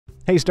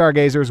Hey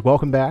stargazers,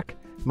 welcome back.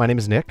 My name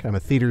is Nick. I'm a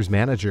theaters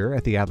manager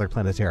at the Adler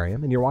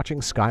Planetarium, and you're watching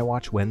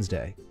Skywatch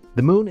Wednesday.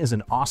 The moon is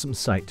an awesome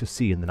sight to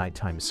see in the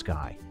nighttime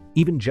sky,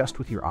 even just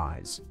with your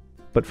eyes.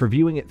 But for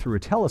viewing it through a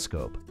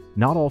telescope,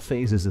 not all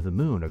phases of the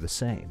moon are the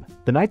same.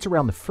 The nights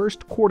around the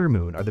first quarter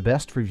moon are the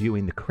best for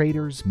viewing the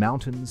craters,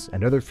 mountains,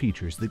 and other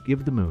features that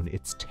give the moon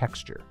its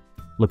texture.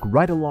 Look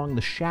right along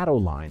the shadow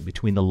line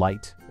between the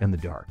light and the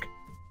dark.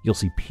 You'll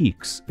see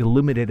peaks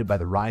illuminated by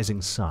the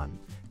rising sun,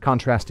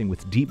 contrasting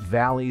with deep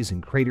valleys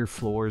and crater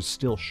floors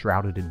still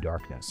shrouded in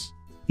darkness.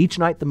 Each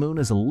night the moon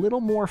is a little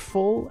more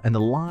full and the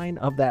line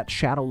of that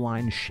shadow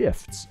line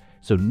shifts,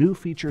 so new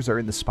features are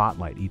in the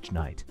spotlight each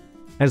night.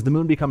 As the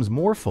moon becomes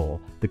more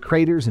full, the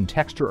craters and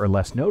texture are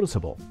less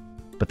noticeable,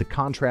 but the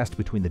contrast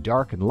between the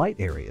dark and light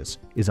areas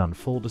is on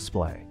full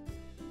display.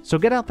 So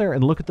get out there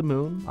and look at the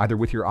moon, either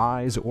with your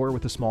eyes or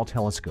with a small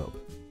telescope.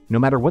 No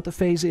matter what the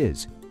phase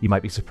is, you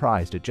might be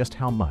surprised at just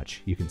how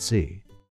much you can see.